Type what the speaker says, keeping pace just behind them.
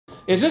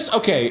Is this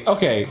okay?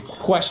 Okay.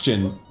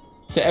 Question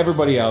to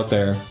everybody out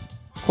there.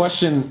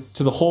 Question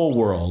to the whole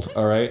world.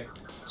 All right.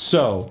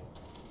 So,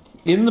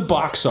 in the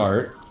box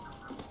art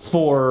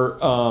for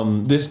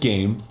this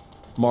game,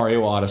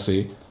 Mario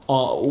Odyssey,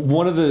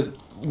 one of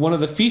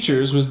the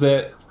features was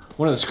that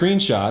one of the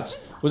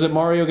screenshots was that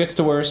Mario gets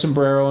to wear a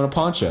sombrero and a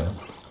poncho.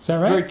 Is that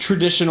right? Very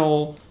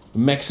traditional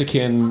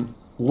Mexican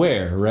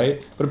wear,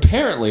 right? But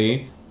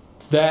apparently,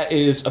 that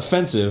is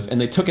offensive, and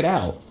they took it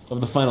out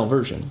of the final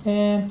version.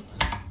 And What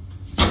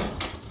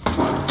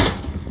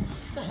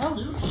the hell,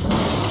 dude?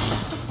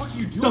 What the fuck are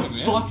you doing, man?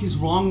 The fuck is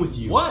wrong with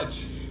you?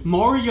 What?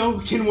 Mario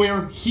can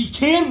wear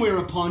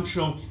a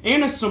poncho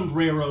and a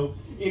sombrero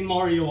in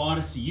Mario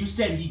Odyssey. You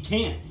said he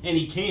can't, and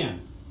he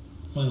can.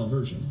 final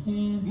version.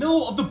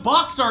 No, of the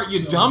box art,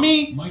 you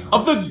dummy! my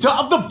Of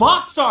the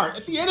box art!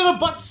 At the end of the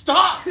box.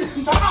 Stop!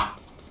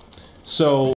 Stop! So